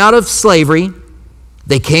came out of slavery,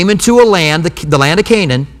 they came into a land, the land of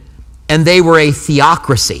Canaan, and they were a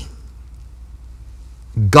theocracy.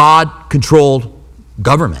 God-controlled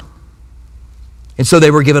government. And so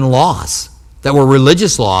they were given laws that were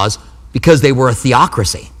religious laws because they were a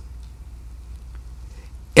theocracy.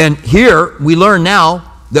 And here we learn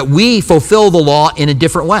now that we fulfill the law in a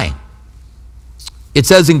different way. It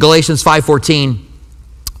says in Galatians 5:14,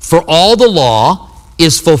 for all the law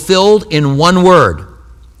is fulfilled in one word,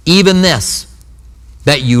 even this,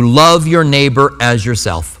 that you love your neighbor as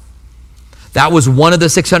yourself. That was one of the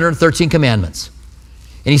 613 commandments.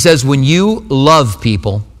 And he says, when you love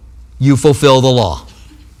people, you fulfill the law.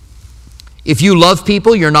 If you love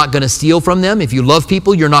people, you're not going to steal from them. If you love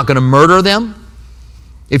people, you're not going to murder them.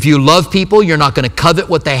 If you love people, you're not going to covet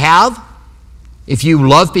what they have. If you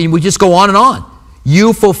love people, we just go on and on.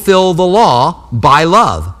 You fulfill the law by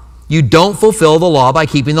love. You don't fulfill the law by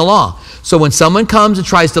keeping the law. So when someone comes and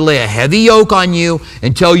tries to lay a heavy yoke on you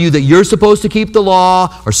and tell you that you're supposed to keep the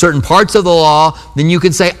law or certain parts of the law, then you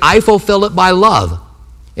can say, I fulfill it by love.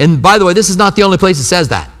 And by the way, this is not the only place it says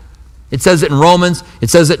that. It says it in Romans. It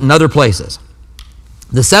says it in other places.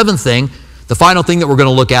 The seventh thing, the final thing that we're going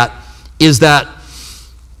to look at, is that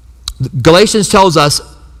Galatians tells us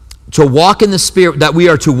to walk in the Spirit, that we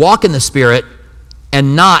are to walk in the Spirit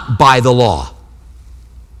and not by the law.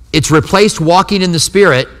 It's replaced walking in the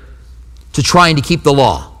Spirit to trying to keep the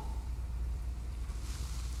law.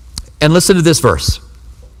 And listen to this verse.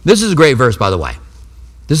 This is a great verse, by the way.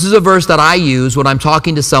 This is a verse that I use when I'm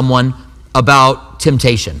talking to someone about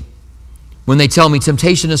temptation. When they tell me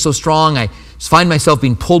temptation is so strong, I find myself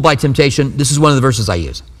being pulled by temptation, this is one of the verses I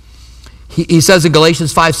use. He says in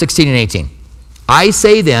Galatians 5:16 and 18, I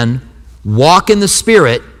say then, walk in the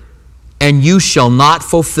Spirit, and you shall not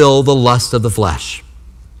fulfill the lust of the flesh.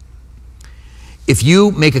 If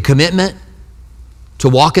you make a commitment to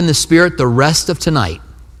walk in the Spirit the rest of tonight,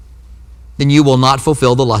 then you will not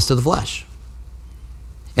fulfill the lust of the flesh.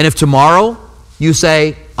 And if tomorrow you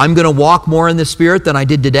say, I'm going to walk more in the Spirit than I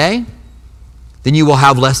did today, then you will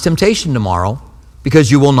have less temptation tomorrow because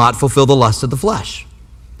you will not fulfill the lust of the flesh.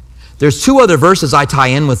 There's two other verses I tie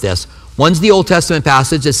in with this. One's the Old Testament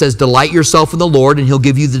passage that says, delight yourself in the Lord and he'll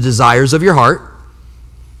give you the desires of your heart.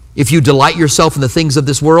 If you delight yourself in the things of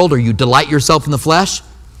this world or you delight yourself in the flesh,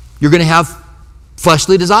 you're going to have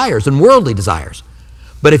fleshly desires and worldly desires.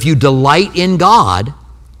 But if you delight in God,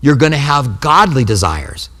 you're going to have godly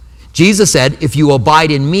desires. Jesus said, if you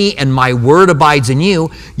abide in me and my word abides in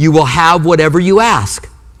you, you will have whatever you ask.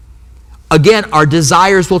 Again, our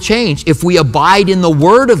desires will change if we abide in the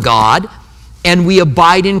word of God and we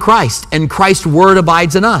abide in Christ, and Christ's word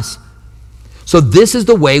abides in us. So this is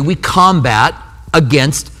the way we combat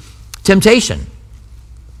against temptation.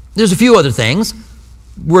 There's a few other things.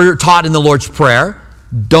 We're taught in the Lord's Prayer,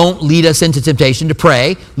 don't lead us into temptation, to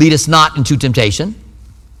pray, lead us not into temptation.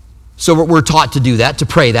 So we're taught to do that, to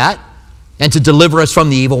pray that, and to deliver us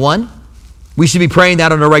from the evil one. We should be praying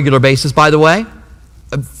that on a regular basis, by the way,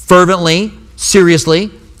 fervently,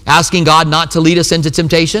 seriously, asking God not to lead us into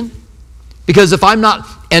temptation. Because if I'm not,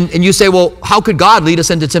 and you say, well, how could God lead us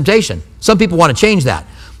into temptation? Some people want to change that.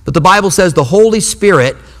 But the Bible says the Holy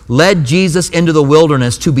Spirit led Jesus into the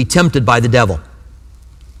wilderness to be tempted by the devil.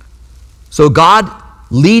 So God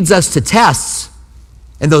leads us to tests,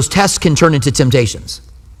 and those tests can turn into temptations.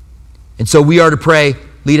 And so we are to pray,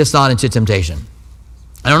 lead us not into temptation.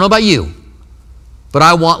 I don't know about you, but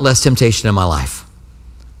I want less temptation in my life.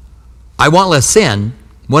 I want less sin.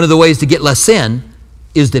 One of the ways to get less sin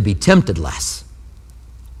is to be tempted less.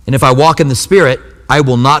 And if I walk in the Spirit, I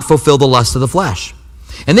will not fulfill the lust of the flesh.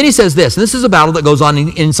 And then he says this, and this is a battle that goes on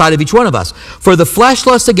inside of each one of us. For the flesh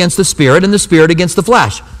lusts against the Spirit, and the Spirit against the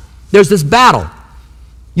flesh. There's this battle.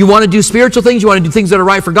 You want to do spiritual things, you want to do things that are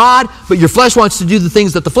right for God, but your flesh wants to do the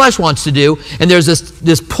things that the flesh wants to do, and there's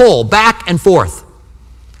this pull back and forth.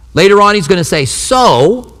 Later on, he's going to say,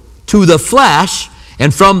 sow to the flesh,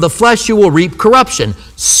 and from the flesh you will reap corruption.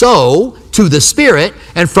 Sow to the Spirit,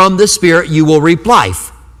 and from the Spirit you will reap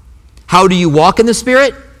life. How do you walk in the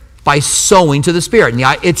Spirit? By sowing to the Spirit.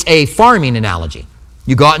 And it's a farming analogy.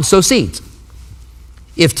 You go out and sow seeds.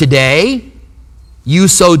 If today you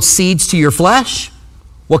sowed seeds to your flesh,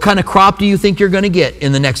 what kind of crop do you think you're going to get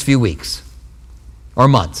in the next few weeks or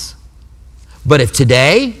months? But if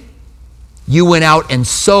today you went out and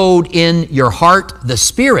sowed in your heart the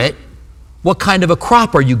Spirit, what kind of a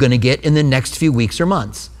crop are you going to get in the next few weeks or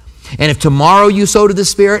months? And if tomorrow you sow to the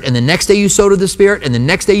Spirit, and the next day you sow to the Spirit, and the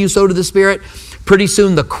next day you sow to the Spirit, pretty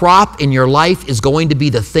soon the crop in your life is going to be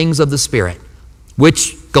the things of the Spirit,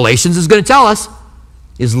 which Galatians is going to tell us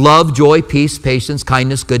is love, joy, peace, patience,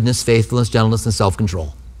 kindness, goodness, faithfulness, gentleness, and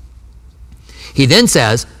self-control. He then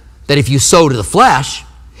says that if you sow to the flesh,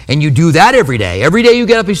 and you do that every day you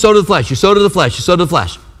get up, you sow to the flesh, you sow to the flesh, you sow to the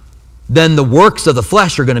flesh, then the works of the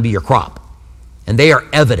flesh are going to be your crop. And they are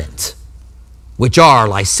evident, which are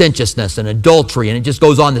licentiousness and adultery, and it just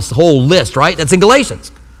goes on this whole list, right? That's in Galatians,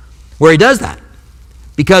 where he does that.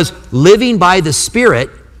 Because living by the Spirit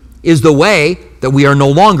is the way that we are no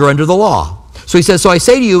longer under the law. So he says, so I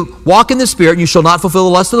say to you, walk in the Spirit, and you shall not fulfill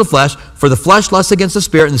the lust of the flesh, for the flesh lusts against the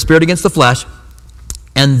Spirit, and the Spirit against the flesh.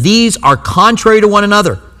 And these are contrary to one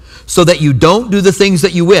another, so that you don't do the things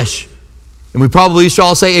that you wish. And we probably should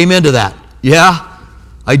all say amen to that. Yeah,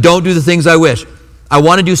 I don't do the things I wish. I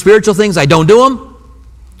want to do spiritual things, I don't do them.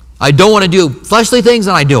 I don't want to do fleshly things,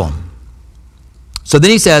 and I do them. So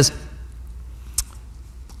then he says,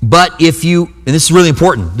 but if you, and this is really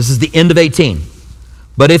important, this is the end of 18.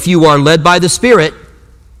 But if you are led by the Spirit,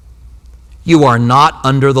 you are not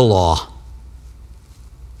under the law.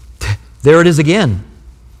 There it is again.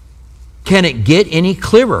 Can it get any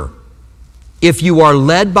clearer? If you are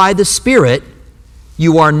led by the Spirit,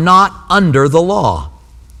 you are not under the law.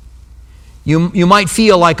 You might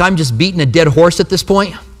feel like I'm just beating a dead horse at this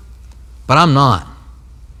point, but I'm not.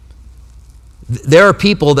 There are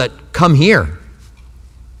people that come here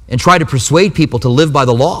and try to persuade people to live by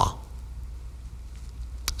the law.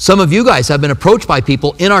 Some of you guys have been approached by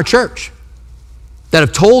people in our church that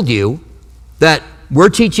have told you that we're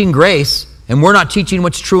teaching grace and we're not teaching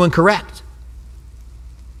what's true and correct.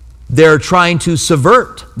 They're trying to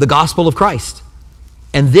subvert the gospel of Christ.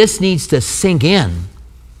 And this needs to sink in.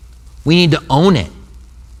 We need to own it.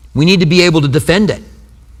 We need to be able to defend it.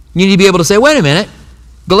 You need to be able to say, wait a minute,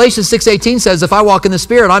 Galatians 6:18 says, if I walk in the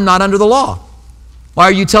Spirit, I'm not under the law. Why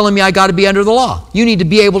are you telling me I got to be under the law? You need to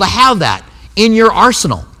be able to have that in your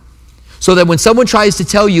arsenal. So that when someone tries to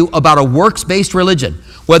tell you about a works-based religion,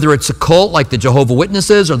 whether it's a cult like the Jehovah's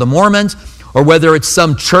Witnesses or the Mormons, or whether it's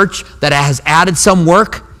some church that has added some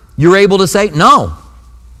work, you're able to say, no,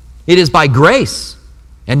 it is by grace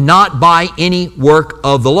and not by any work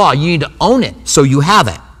of the law. You need to own it so you have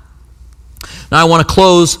it. Now I want to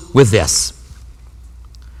close with this,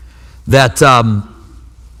 that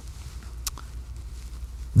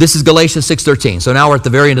this is Galatians 6:13. So now we're at the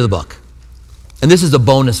very end of the book. And this is a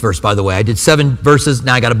bonus verse, by the way. I did 7 verses,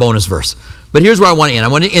 now I got a bonus verse. But here's where I want to end. I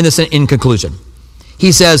want to end this in conclusion.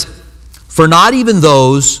 He says, for not even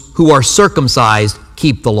those who are circumcised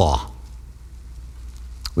keep the law.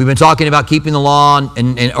 We've been talking about keeping the law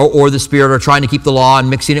or the Spirit, or trying to keep the law and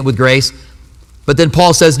mixing it with grace. But then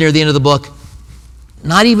Paul says near the end of the book,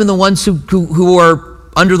 not even the ones who are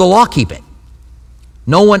under the law keep it.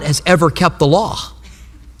 No one has ever kept the law.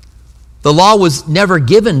 The law was never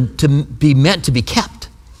given to be meant to be kept.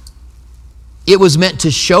 It was meant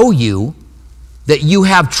to show you that you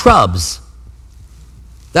have trubs.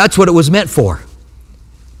 That's what it was meant for.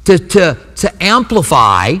 To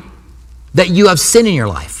amplify that you have sin in your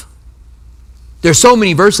life. There's so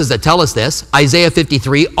many verses that tell us this. Isaiah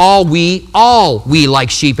 53, all we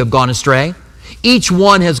like sheep have gone astray. Each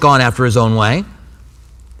one has gone after his own way.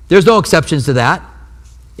 There's no exceptions to that.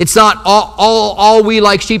 It's not all we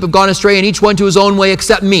like sheep have gone astray and each one to his own way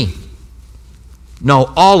except me.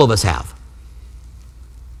 No, all of us have.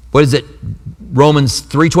 What is it? Romans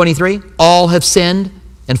 3:23? All have sinned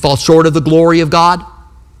and fall short of the glory of God.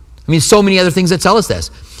 I mean, so many other things that tell us this.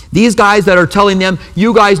 These guys that are telling them,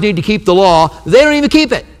 you guys need to keep the law, they don't even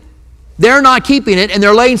keep it. They're not keeping it, and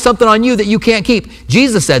they're laying something on you that you can't keep.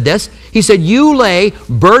 Jesus said this. He said, you lay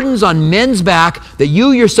burdens on men's back that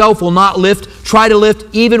you yourself will not lift, try to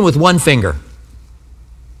lift even with one finger.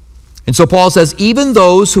 And so Paul says, even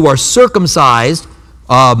those who are circumcised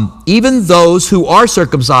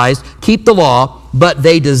keep the law, but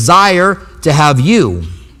they desire to have you.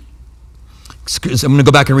 I'm going to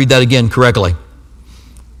go back and read that again correctly.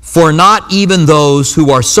 For not even those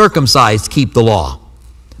who are circumcised keep the law,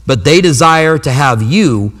 but they desire to have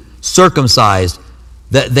you circumcised,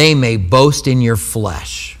 that they may boast in your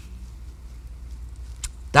flesh.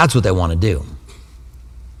 That's what they want to do.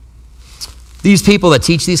 These people that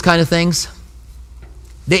teach these kind of things,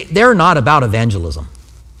 they're not about evangelism.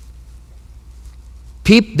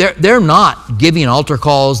 They're not giving altar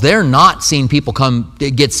calls. They're not seeing people come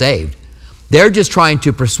get saved. They're just trying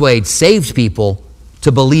to persuade saved people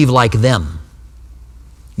to believe like them.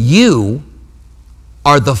 You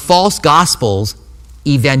are the false gospel's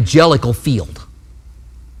evangelical field.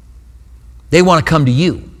 They want to come to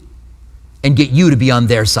you and get you to be on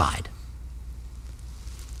their side.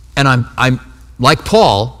 And I'm like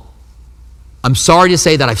Paul, I'm sorry to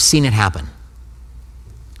say that I've seen it happen.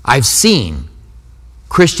 I've seen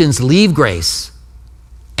Christians leave grace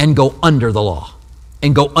and go under the law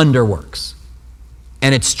and go under works.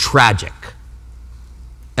 And it's tragic.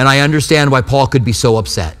 And I understand why Paul could be so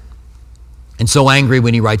upset and so angry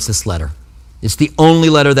when he writes this letter. It's the only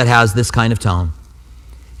letter that has this kind of tone.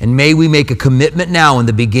 And may we make a commitment now in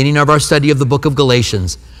the beginning of our study of the book of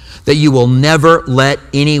Galatians that you will never let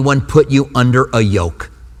anyone put you under a yoke,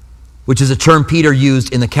 which is a term Peter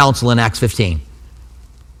used in the council in Acts 15.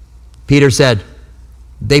 Peter said,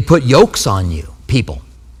 they put yokes on you, people.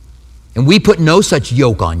 And we put no such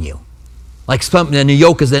yoke on you. Like something, and a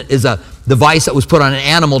yoke is a device that was put on an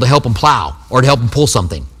animal to help him plow or to help him pull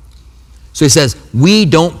something. So he says, we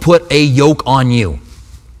don't put a yoke on you.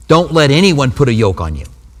 Don't let anyone put a yoke on you.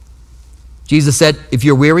 Jesus said, if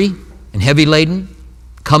you're weary and heavy laden,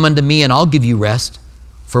 come unto me and I'll give you rest,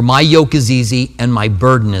 for my yoke is easy and my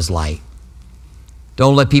burden is light.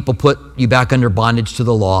 Don't let people put you back under bondage to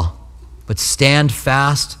the law, but stand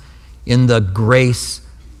fast in the grace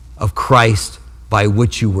of Christ by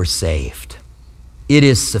which you were saved. It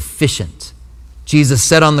is sufficient. Jesus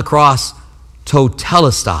said on the cross,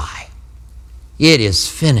 Totelestai. It is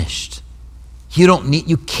finished.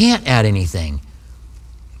 You can't add anything.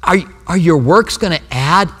 Are your works going to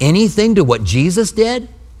add anything to what Jesus did?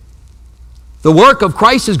 The work of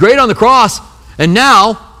Christ is great on the cross, and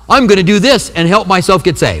now I'm going to do this and help myself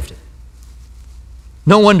get saved.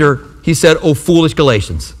 No wonder he said, "Oh, foolish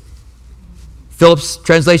Galatians." Phillips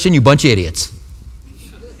translation, "You bunch of idiots."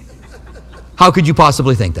 How could you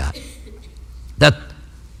possibly think that? That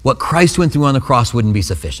what Christ went through on the cross wouldn't be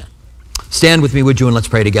sufficient. Stand with me, would you, and let's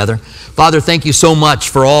pray together. Father, thank you so much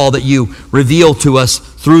for all that you reveal to us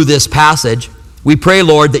through this passage. We pray,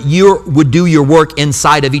 Lord, that you would do your work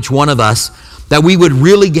inside of each one of us, that we would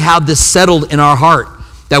really have this settled in our heart,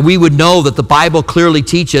 that we would know that the Bible clearly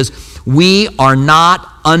teaches we are not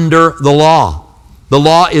under the law. The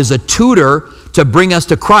law is a tutor to bring us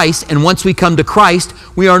to Christ, and once we come to Christ,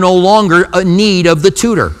 we are no longer in need of the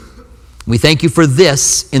tutor. We thank you for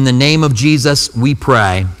this. In the name of Jesus, we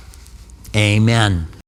pray. Amen.